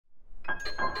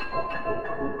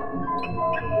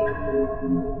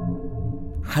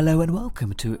Hello and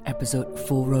welcome to episode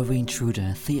 4 of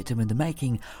Intruder Theatre in the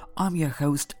Making. I'm your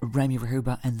host, Remy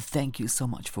Rahuba, and thank you so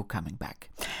much for coming back.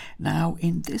 Now,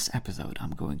 in this episode,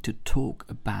 I'm going to talk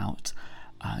about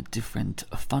different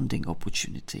funding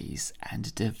opportunities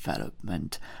and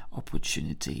development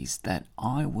opportunities that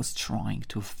I was trying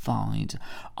to find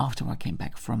after I came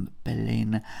back from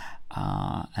Berlin,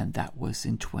 and that was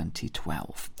in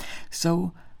 2012.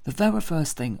 So, the very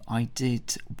first thing I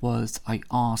did was I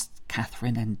asked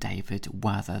Catherine and David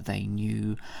whether they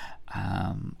knew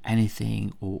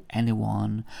anything or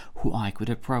anyone who I could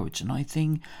approach. And I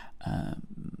think,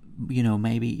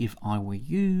 maybe if I were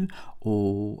you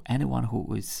or anyone who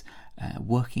was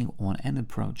working on any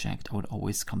project, I would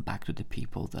always come back to the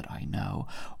people that I know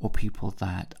or people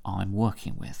that I'm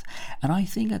working with. And I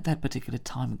think at that particular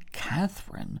time,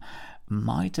 Catherine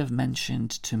might have mentioned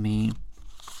to me,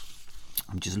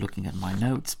 I'm just looking at my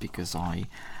notes because I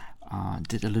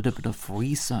did a little bit of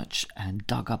research and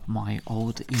dug up my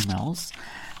old emails.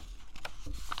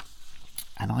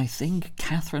 And I think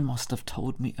Catherine must have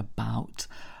told me about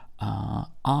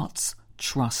Arts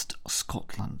Trust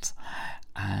Scotland.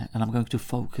 And I'm going to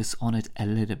focus on it a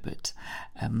little bit,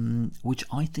 which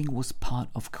I think was part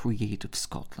of Creative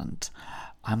Scotland.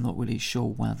 I'm not really sure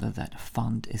whether that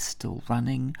fund is still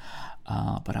running,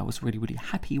 but I was really, really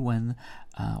happy when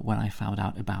I found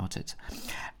out about it.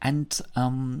 And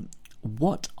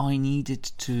what I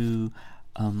needed to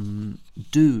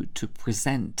do to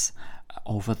present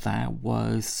over there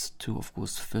was to, of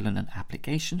course, fill in an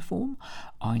application form.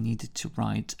 I needed to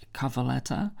write a cover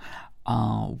letter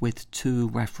with 2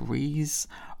 referees.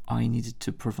 I needed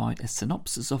to provide a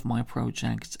synopsis of my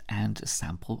project and a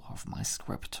sample of my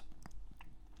script.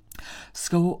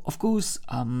 So, of course,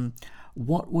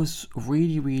 what was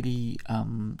really, really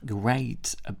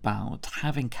great about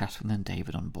having Catherine and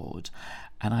David on board,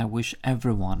 and I wish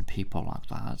everyone people like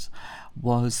that,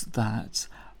 was that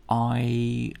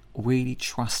I really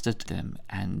trusted them,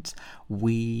 and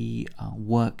we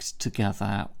worked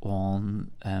together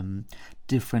on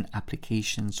different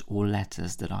applications or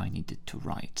letters that I needed to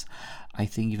write. I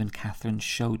think even Catherine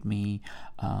showed me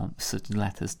certain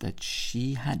letters that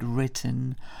she had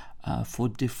written for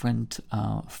different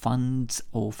funds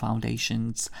or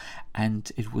foundations,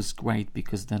 and it was great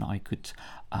because then I could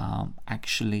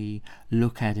actually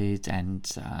look at it and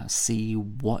see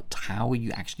how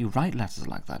you actually write letters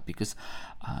like that, because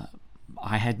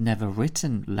I had never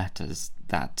written letters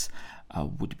that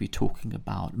would be talking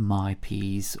about my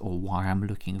piece or why I'm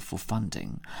looking for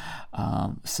funding.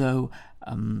 So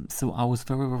I was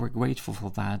very, very grateful for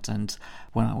that. And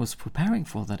when I was preparing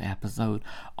for that episode,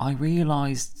 I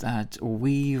realized that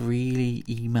we really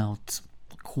emailed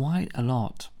quite a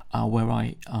lot. Where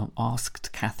I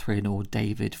asked Catherine or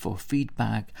David for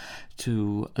feedback,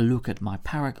 to look at my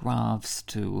paragraphs,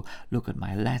 to look at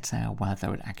my letter,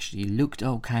 whether it actually looked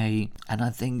okay. And I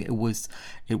think it was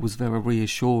very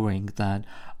reassuring that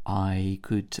I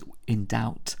could, in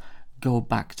doubt, go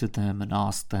back to them and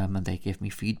ask them, and they gave me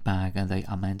feedback and they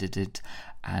amended it,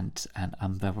 and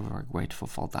I'm very, very grateful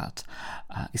for that,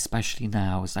 especially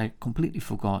now, as I completely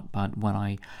forgot, but when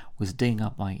I was digging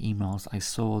up my emails, I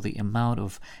saw the amount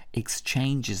of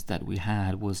exchanges that we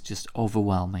had was just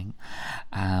overwhelming.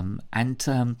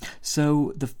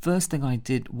 So the first thing I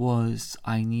did was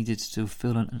I needed to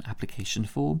fill in an application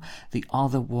form. The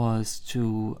other was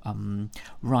to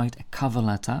write a cover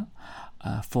letter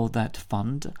for that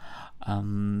fund.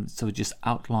 So just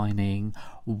outlining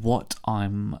what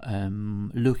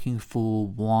I'm looking for,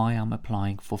 why I'm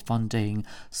applying for funding,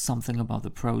 something about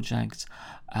the project,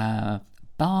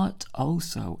 but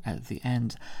also at the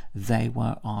end they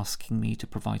were asking me to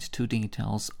provide 2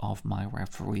 details of my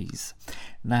referees.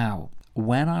 Now,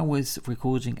 when I was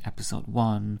recording episode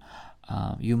 1,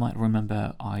 you might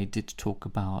remember I did talk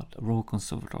about Royal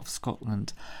Conservatoire of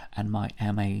Scotland and my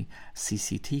MA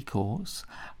CCT course,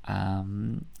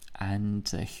 and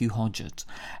Hugh Hodgett.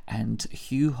 And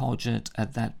Hugh Hodgett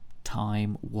at that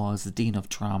time was the Dean of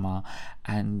Drama,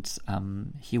 and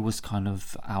he was kind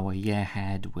of our year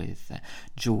head with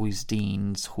Joyce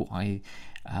Deans, who I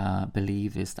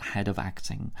believe is the head of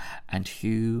acting. And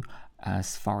Hugh,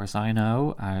 as far as I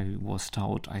know, I was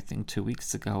told, I think 2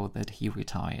 weeks ago, that he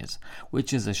retired,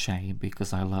 which is a shame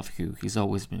because I love Hugh. He's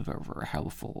always been very, very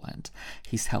helpful, and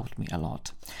he's helped me a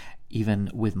lot,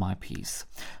 even with my piece.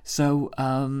 So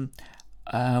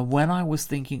when I was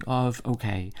thinking of,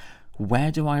 okay,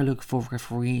 where do I look for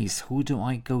referees? Who do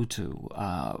I go to?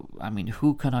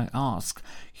 Who can I ask?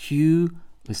 Hugh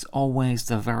is always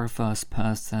the very first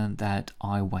person that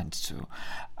I went to.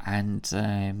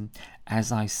 And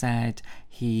as I said,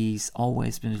 he's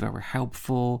always been very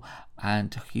helpful,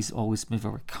 and he's always been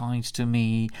very kind to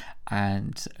me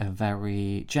and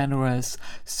very generous.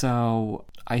 So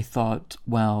I thought,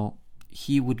 well,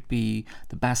 he would be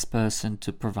the best person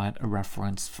to provide a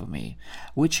reference for me,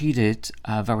 which he did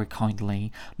very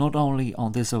kindly, not only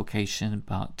on this occasion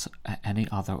but any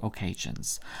other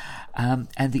occasions. And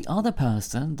the other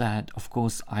person that, of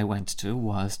course, I went to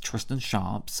was Tristan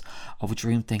Sharps of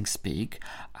Dream Think Speak.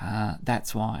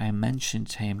 That's why I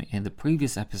mentioned him in the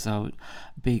previous episode,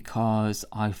 because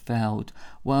I felt,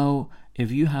 well, if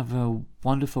you have a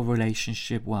wonderful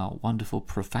relationship, wonderful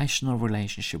professional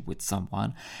relationship with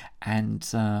someone, and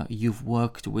you've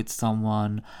worked with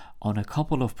someone on a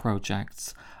couple of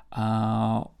projects,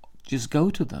 just go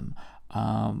to them.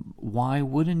 Why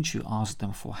wouldn't you ask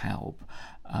them for help?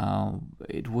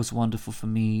 It was wonderful for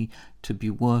me to be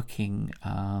working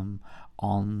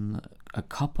on a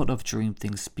couple of Dream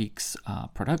Think Speaks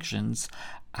productions,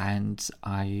 and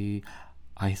I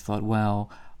thought, well,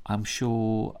 I'm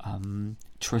sure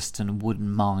Tristan wouldn't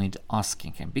mind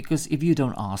asking him, because if you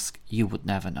don't ask, you would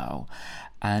never know.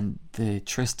 And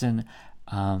Tristan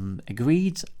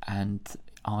agreed, and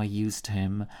I used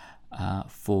him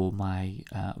for my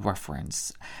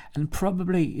reference. And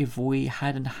probably if we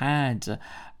hadn't had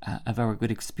a very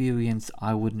good experience,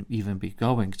 I wouldn't even be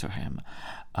going to him.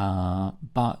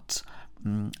 But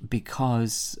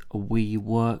because we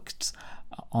worked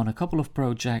on a couple of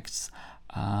projects,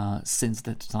 since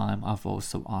that time, I've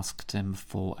also asked him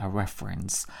for a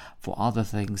reference for other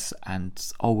things, and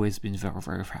it's always been very,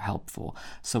 very helpful.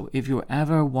 So if you're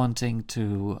ever wanting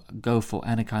to go for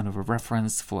any kind of a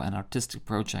reference for an artistic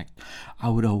project, I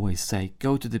would always say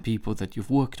go to the people that you've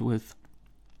worked with,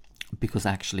 because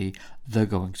actually they're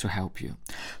going to help you.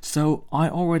 So I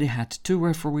already had 2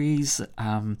 referees.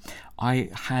 I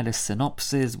had a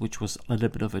synopsis, which was a little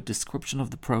bit of a description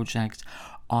of the project.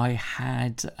 I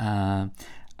had a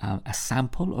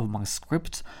sample of my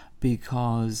script,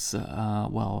 because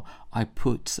I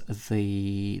put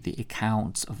the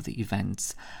accounts of the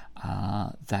events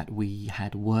that we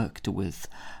had worked with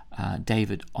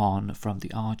David on from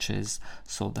the Archers,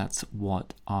 so that's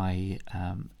what I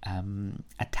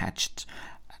attached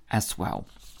as well.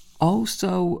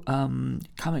 Also,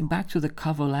 coming back to the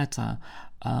cover letter,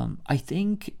 I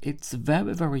think it's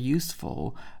very, very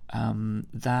useful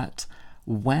that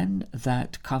when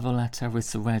that cover letter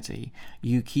is ready,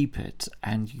 you keep it,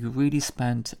 and you really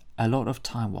spend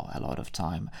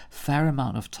fair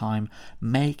amount of time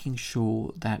making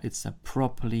sure that it's a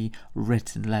properly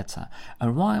written letter.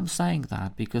 And why I'm saying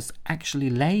that, because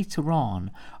actually later on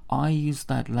I use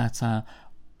that letter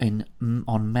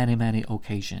on many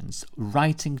occasions,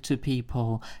 writing to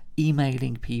people,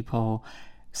 emailing people.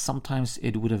 Sometimes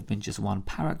it would have been just one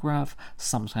paragraph,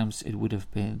 sometimes it would have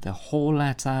been the whole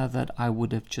letter that I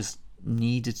would have just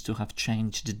needed to have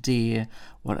changed the dear,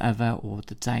 whatever, or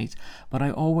the date. But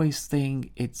I always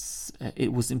think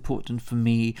it was important for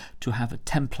me to have a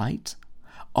template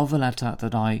of a letter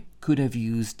that I could have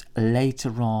used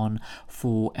later on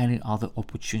for any other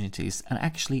opportunities, and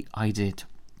actually I did.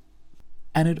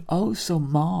 And it also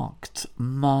marked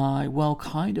my,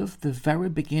 the very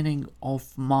beginning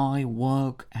of my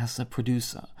work as a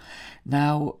producer.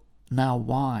 Now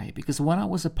why? Because when I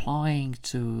was applying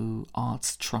to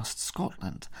Arts Trust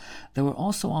Scotland, they were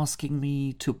also asking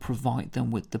me to provide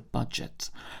them with the budget.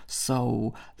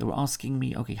 So they were asking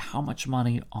me, okay, how much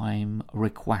money I'm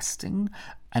requesting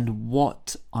and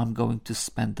what I'm going to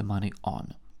spend the money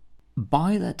on.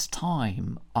 By that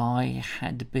time, I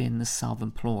had been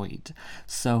self-employed,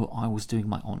 so I was doing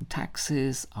my own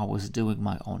taxes, I was doing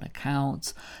my own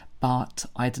accounts, but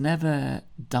I'd never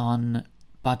done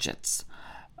budgets.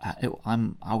 I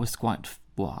was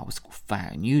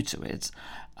fairly new to it,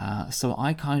 so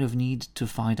I kind of need to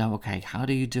find out, okay, how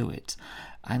do you do it?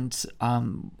 And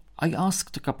I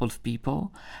asked a couple of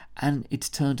people, and it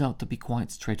turned out to be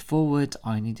quite straightforward.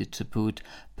 I needed to put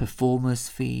performers'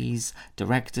 fees,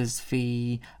 director's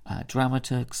fee,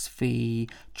 dramaturg's fee,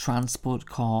 transport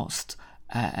cost,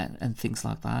 and things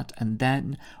like that. And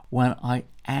then when I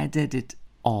added it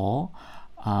all,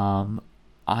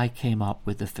 I came up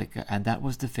with the figure, and that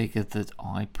was the figure that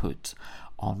I put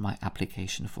on my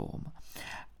application form.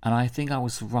 And I think I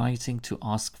was writing to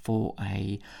ask for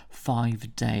a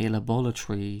 5-day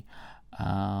laboratory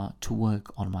to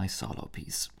work on my solo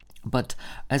piece. But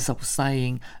as I was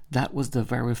saying, that was the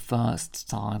very first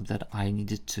time that I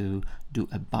needed to do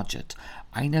a budget.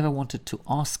 I never wanted to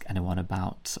ask anyone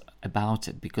about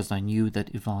it, because I knew that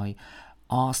if I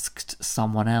asked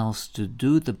someone else to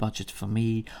do the budget for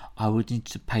me, I would need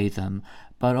to pay them.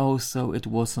 But also it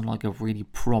wasn't like a really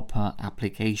proper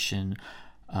application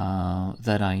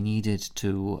that I needed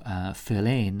to fill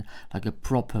in, like a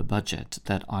proper budget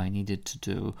that I needed to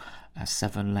do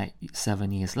 7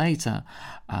 years later.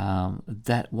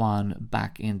 That one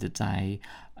back in the day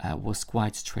was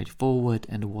quite straightforward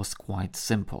and was quite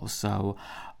simple. So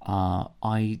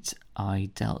I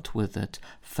dealt with it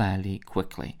fairly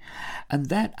quickly. And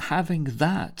that having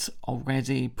that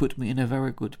already put me in a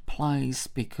very good place,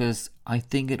 because I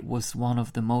think it was one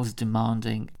of the most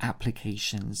demanding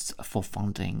applications for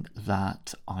funding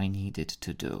that I needed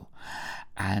to do.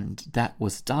 And that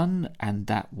was done, and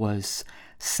that was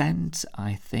sent,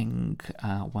 I think,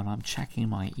 when I'm checking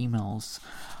my emails,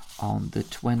 on the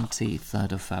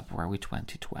 23rd of February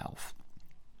 2012.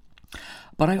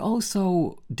 But I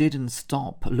also didn't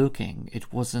stop looking.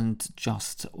 It wasn't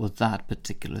just with that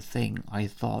particular thing. I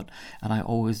thought, and I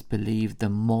always believe, the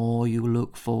more you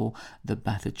look for, the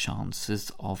better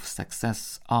chances of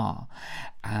success are.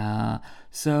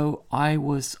 So I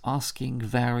was asking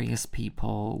various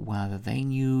people whether they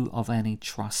knew of any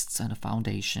trusts and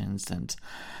foundations and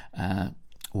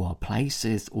or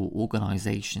places or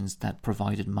organizations that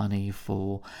provided money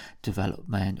for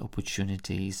development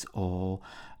opportunities or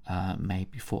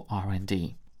maybe for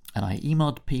R&D. And I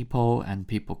emailed people and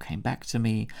people came back to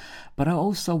me, but I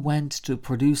also went to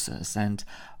producers, and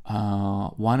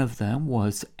one of them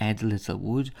was Ed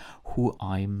Littlewood, who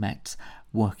I met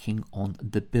working on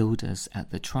The Builders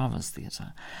at the Travers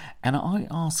Theatre. And I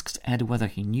asked Ed whether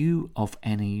he knew of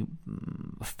any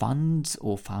funds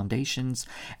or foundations,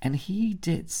 and he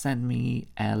did send me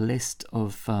a list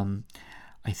of,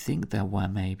 I think there were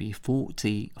maybe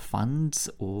 40 funds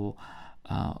or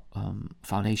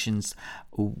foundations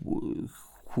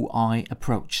who I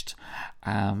approached,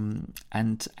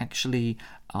 and actually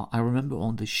I remember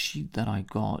on the sheet that I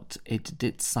got, it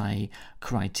did say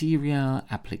criteria,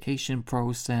 application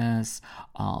process,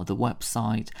 the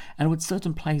website, and with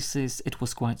certain places it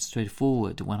was quite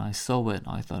straightforward. When I saw it,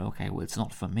 I thought, okay, well, it's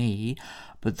not for me.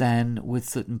 But then with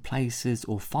certain places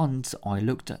or funds, I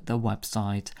looked at the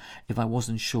website. If I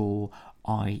wasn't sure,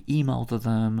 I emailed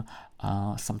them.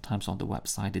 Sometimes on the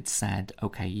website it said,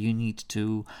 okay, you need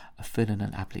to fill in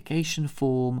an application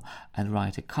form and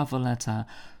write a cover letter.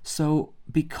 So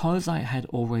because I had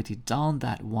already done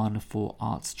that one for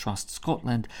Arts Trust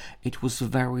Scotland, it was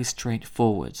very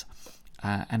straightforward.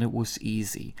 And it was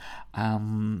easy.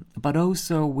 But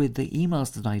also with the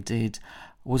emails that I did,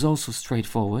 was also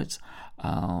straightforward.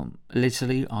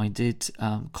 Literally, I did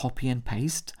copy and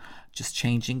paste, just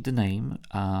changing the name,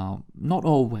 not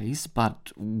always,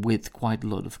 but with quite a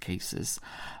lot of cases,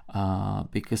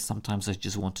 because sometimes I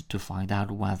just wanted to find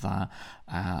out whether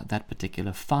that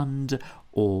particular fund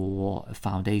or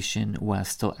foundation were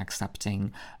still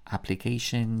accepting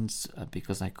applications,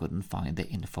 because I couldn't find the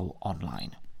info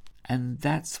online. And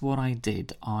that's what I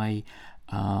did. I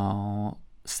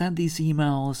sent these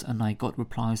emails and I got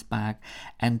replies back,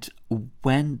 and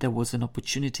when there was an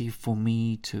opportunity for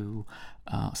me to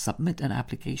submit an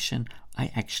application,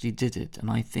 I actually did it. And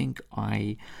I think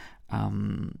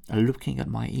looking at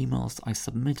my emails, I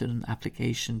submitted an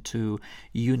application to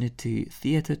Unity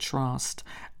Theatre Trust,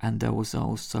 and there was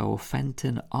also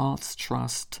Fenton Arts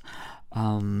Trust.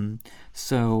 Two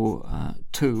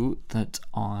that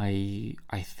I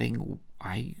think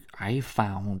I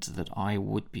found that I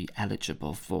would be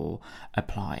eligible for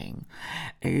applying.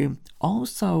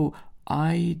 Also,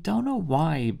 I don't know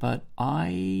why, but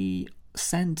I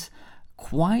sent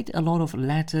quite a lot of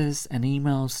letters and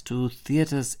emails to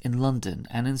theatres in London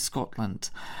and in Scotland.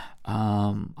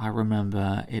 I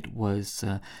remember it was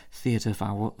Theatre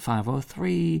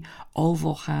 503,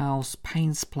 Oval House,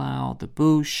 Painsplough, The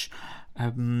Bush.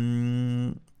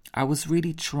 I was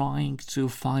really trying to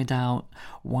find out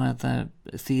whether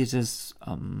theatres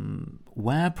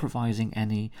were providing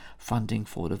any funding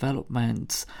for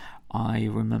development. I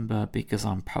remember, because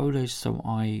I'm Polish, so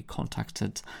I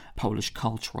contacted Polish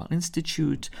Cultural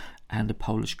Institute and the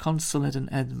Polish Consulate in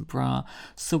Edinburgh.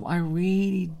 So I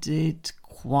really did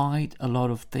quite a lot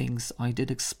of things. I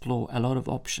did explore a lot of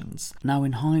options. Now,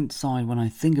 in hindsight, when I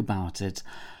think about it,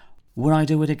 would I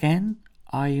do it again?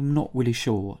 I'm not really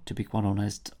sure, to be quite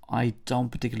honest. I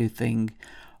don't particularly think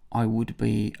I would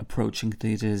be approaching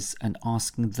theatres and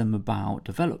asking them about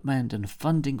development and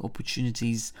funding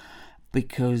opportunities,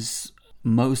 because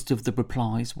most of the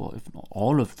replies, well, if not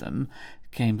all of them,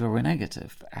 came very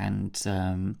negative,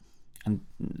 and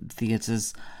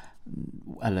theatres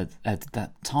at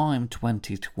that time,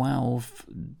 2012,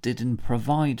 didn't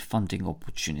provide funding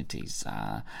opportunities.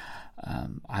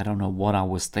 I don't know what I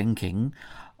was thinking,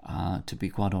 to be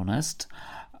quite honest.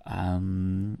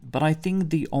 But I think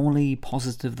the only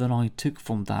positive that I took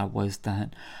from that was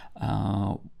that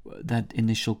that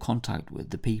initial contact with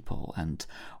the people and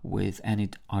with any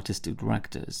artistic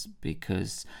directors,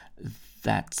 because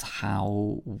that's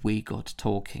how we got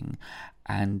talking.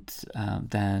 And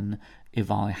then if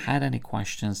I had any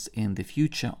questions in the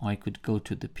future, I could go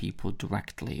to the people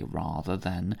directly rather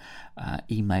than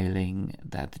emailing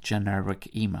that generic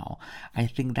email. I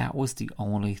think that was the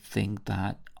only thing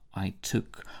that I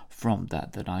took from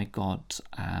that I got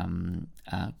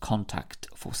contact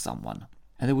for someone.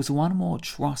 And there was one more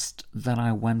trust that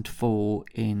I went for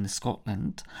in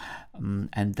Scotland,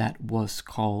 and that was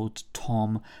called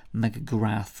Tom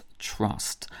McGrath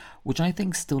Trust, which I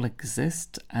think still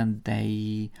exists, and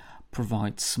they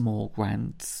provide small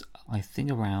grants, I think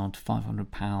around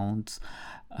 £500.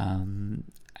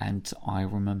 And I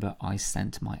remember I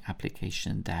sent my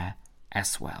application there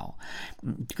as well,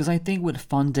 because I think with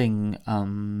funding,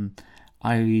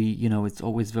 it's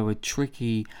always very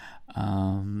tricky,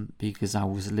 because I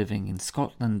was living in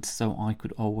Scotland, so I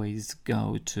could always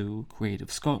go to Creative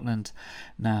Scotland.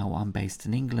 Now I'm based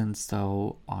in England,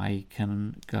 so I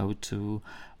can go to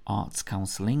Arts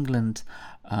Council England,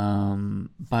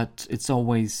 but it's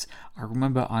always, I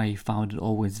remember I found it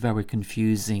always very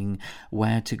confusing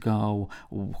where to go,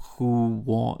 who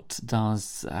what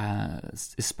does,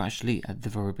 especially at the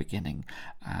very beginning,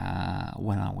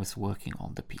 when I was working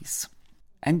on the piece.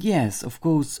 And yes, of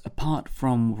course, apart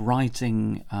from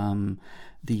writing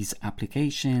these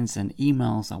applications and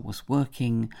emails, I was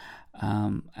working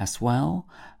as well,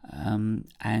 and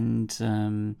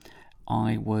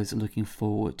I was looking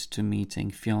forward to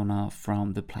meeting Fiona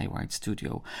from the Playwright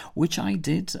Studio, which I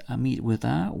did meet with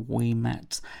her. We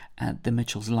met at the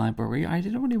Mitchell's Library. I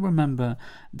didn't really remember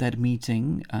that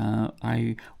meeting.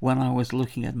 When I was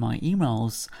looking at my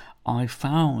emails, I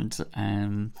found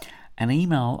an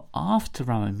email after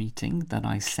our meeting that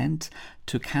I sent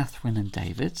to Catherine and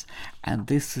David, and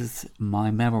this is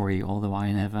my memory, although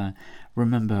I never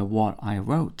remember what I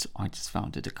wrote. I just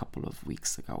found it a couple of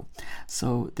weeks ago.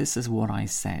 So this is what I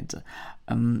said.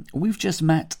 We've just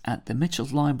met at the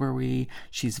Mitchell's Library.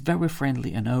 She's very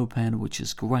friendly and open, which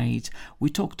is great. We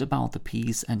talked about the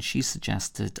piece and she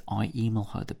suggested I email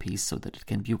her the piece so that it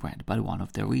can be read by one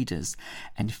of the readers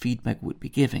and feedback would be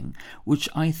given, which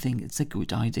I think is a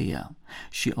good idea.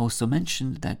 She also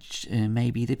mentioned that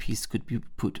maybe the piece could be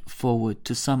put forward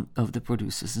to some of the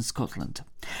producers in Scotland.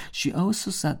 She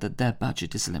also said that their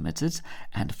budget is limited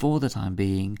and for the time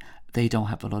being they don't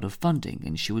have a lot of funding,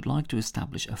 and she would like to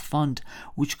establish a fund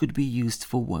which could be used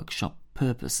for workshop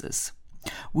purposes.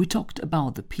 We talked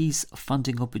about the piece,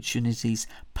 funding opportunities,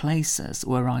 places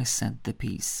where I sent the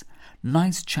piece.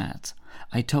 Nice chat.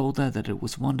 I told her that it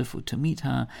was wonderful to meet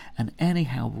her and any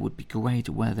help would be great,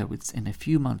 whether it's in a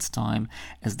few months' time,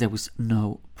 as there was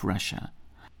no pressure.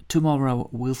 Tomorrow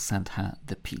we'll send her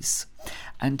the piece.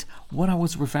 And what I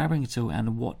was referring to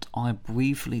and what I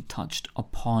briefly touched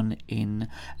upon in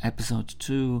episode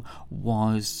 2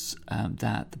 was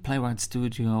that the Playwright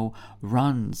Studio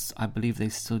runs, I believe they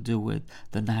still do, with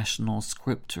the National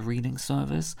Script Reading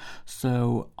Service.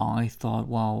 So I thought,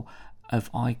 well,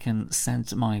 if I can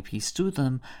send my piece to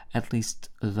them, at least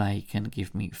they can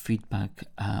give me feedback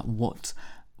what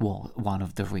one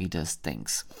of the readers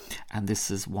thinks. And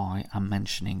this is why I'm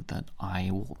mentioning that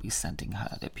I will be sending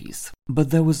her the piece.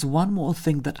 But there was one more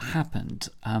thing that happened.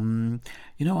 I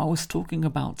was talking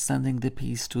about sending the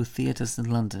piece to theatres in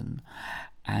London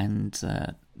and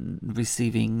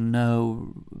receiving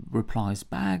no replies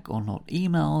back, or not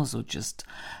emails, or just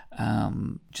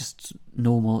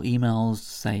normal emails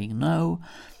saying no.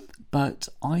 But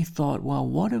I thought, well,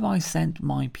 what if I sent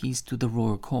my piece to the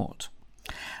Royal Court?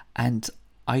 And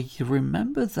I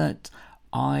remember that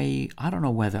I don't know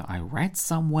whether I read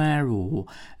somewhere or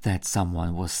that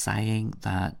someone was saying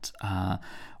that,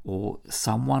 or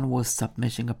someone was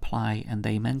submitting a play and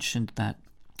they mentioned that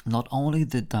not only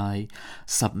did they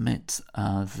submit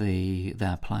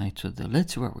their play to the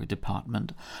literary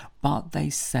department, but they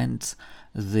sent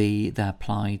their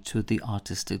play to the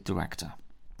artistic director.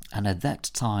 And at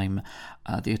that time,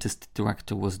 the artistic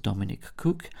director was Dominic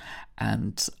Cook,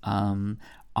 and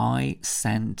I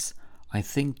sent, I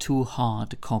think, 2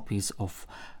 hard copies of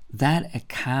that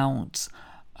account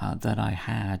that I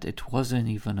had. It wasn't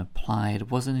even applied,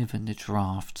 it wasn't even a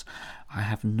draft. I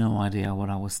have no idea what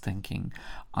I was thinking.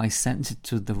 I sent it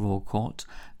to the Royal Court,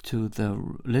 to the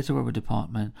literary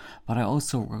department, but I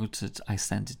also I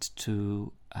sent it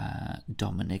to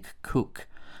Dominic Cook,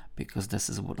 because this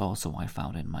is what also I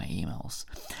found in my emails.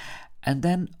 And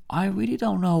then I really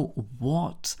don't know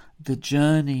what the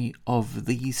journey of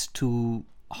these two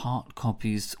hard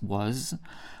copies was,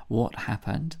 what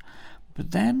happened.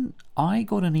 But then I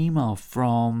got an email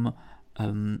from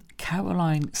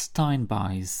Caroline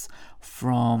Steinbeis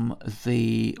from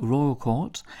the Royal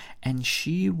Court, and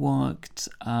she worked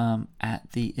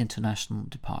at the International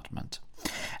Department.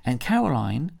 And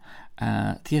Caroline,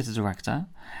 theatre director,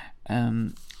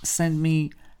 sent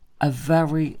me a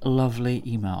very lovely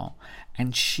email,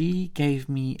 and she gave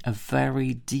me a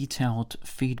very detailed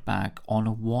feedback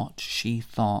on what she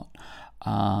thought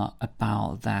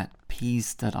about that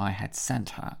piece that I had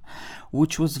sent her,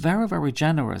 which was very, very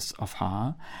generous of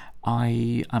her.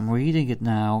 I'm reading it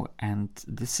now, and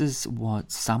this is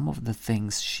what some of the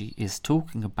things she is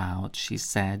talking about. She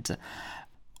said,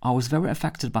 I was very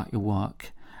affected by your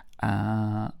work.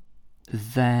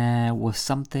 There was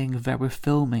something very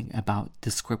filming about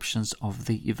descriptions of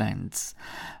the events.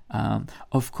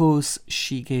 Of course,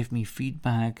 she gave me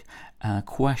feedback,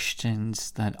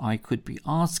 questions that I could be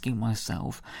asking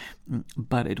myself,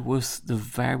 but it was the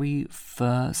very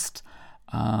first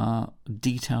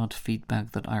detailed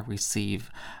feedback that I received,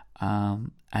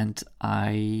 and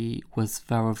I was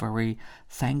very, very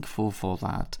thankful for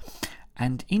that.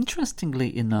 And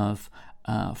interestingly enough,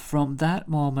 from that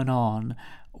moment on,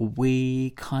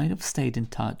 we kind of stayed in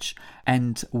touch,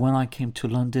 and when I came to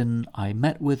London, I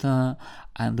met with her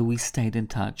and we stayed in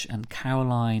touch. And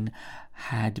Caroline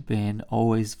had been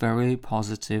always very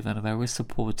positive and very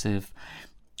supportive,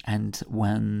 and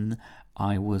when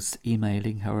I was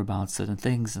emailing her about certain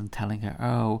things and telling her,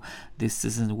 oh, this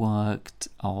hasn't worked,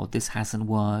 or this hasn't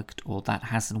worked, or that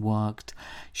hasn't worked,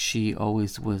 she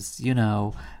always was,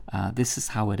 this is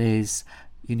how it is,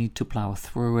 you need to plow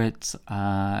through it.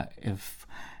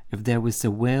 If there was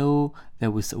a will,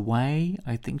 there was a way,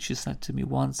 I think she said to me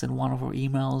once in one of her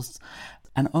emails.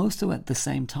 And also at the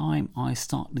same time, I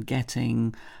started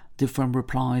getting different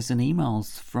replies and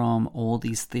emails from all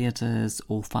these theatres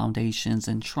or foundations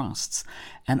and trusts,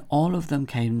 and all of them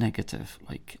came negative,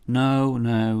 like,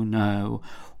 no,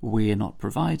 we're not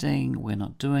providing, we're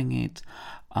not doing it.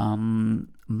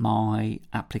 My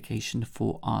application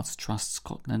for Arts Trust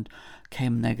Scotland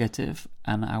came negative,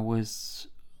 and I was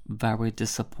very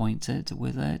disappointed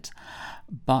with it,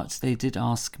 but they did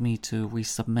ask me to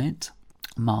resubmit.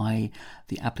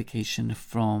 The application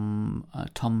from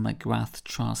Tom McGrath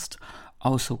Trust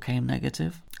also came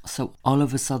negative. So all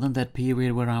of a sudden, that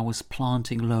period where I was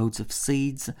planting loads of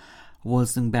seeds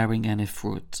wasn't bearing any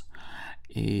fruit,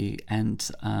 and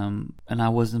I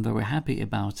wasn't very happy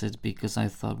about it, because I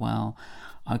thought, well,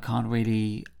 I can't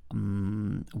really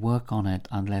work on it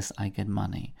unless I get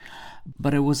money.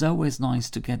 But it was always nice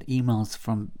to get emails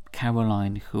from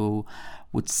Caroline, who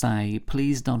would say,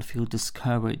 please don't feel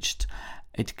discouraged.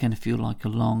 It can feel like a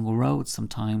long road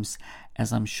sometimes,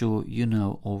 as I'm sure you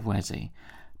know already.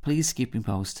 Please keep me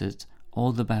posted.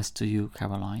 All the best to you,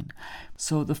 Caroline.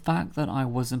 So the fact that I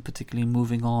wasn't particularly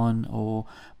moving on or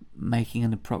making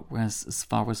any progress as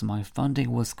far as my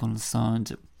funding was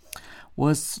concerned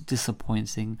was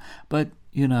disappointing, but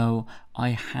I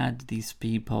had these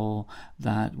people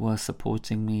that were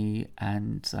supporting me,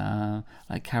 and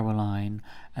like Caroline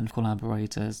and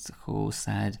collaborators who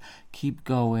said, keep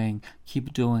going,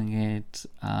 keep doing it,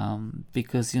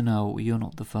 because you're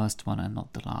not the first one and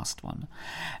not the last one.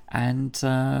 And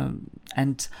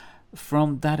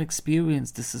from that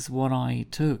experience, this is what I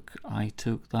took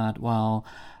that, well,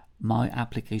 my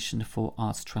application for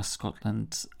Arts Trust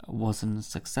Scotland wasn't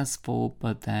successful,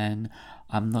 but then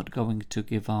I'm not going to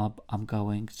give up. I'm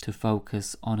going to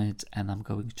focus on it, and I'm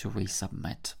going to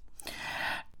resubmit.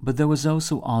 But there was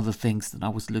also other things that I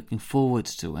was looking forward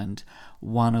to, and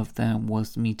one of them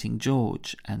was meeting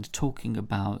George and talking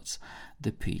about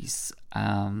the piece.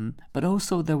 But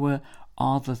also there were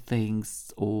other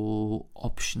things or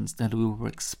options that we were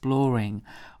exploring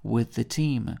with the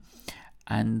team.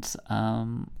 And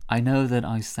I know that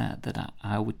I said that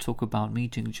I would talk about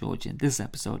meeting George in this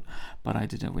episode, but I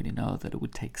didn't really know that it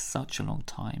would take such a long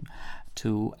time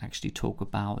to actually talk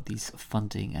about these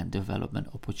funding and development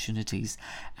opportunities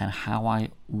and how I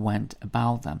went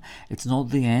about them. It's not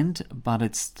the end, but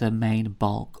it's the main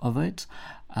bulk of it.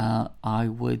 I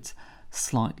would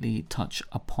slightly touch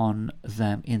upon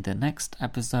them in the next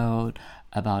episode,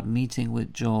 about meeting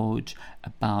with George,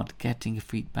 about getting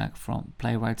feedback from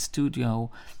Playwright Studio.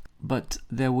 But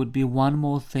there would be one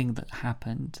more thing that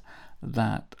happened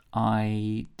that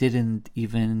I didn't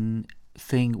even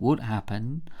think would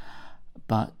happen,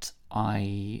 but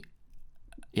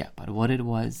what it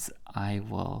was, I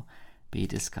will be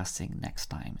discussing next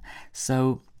time.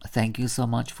 So thank you so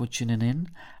much for tuning in,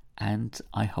 and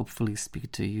I hopefully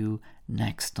speak to you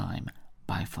next time.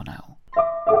 Bye for now.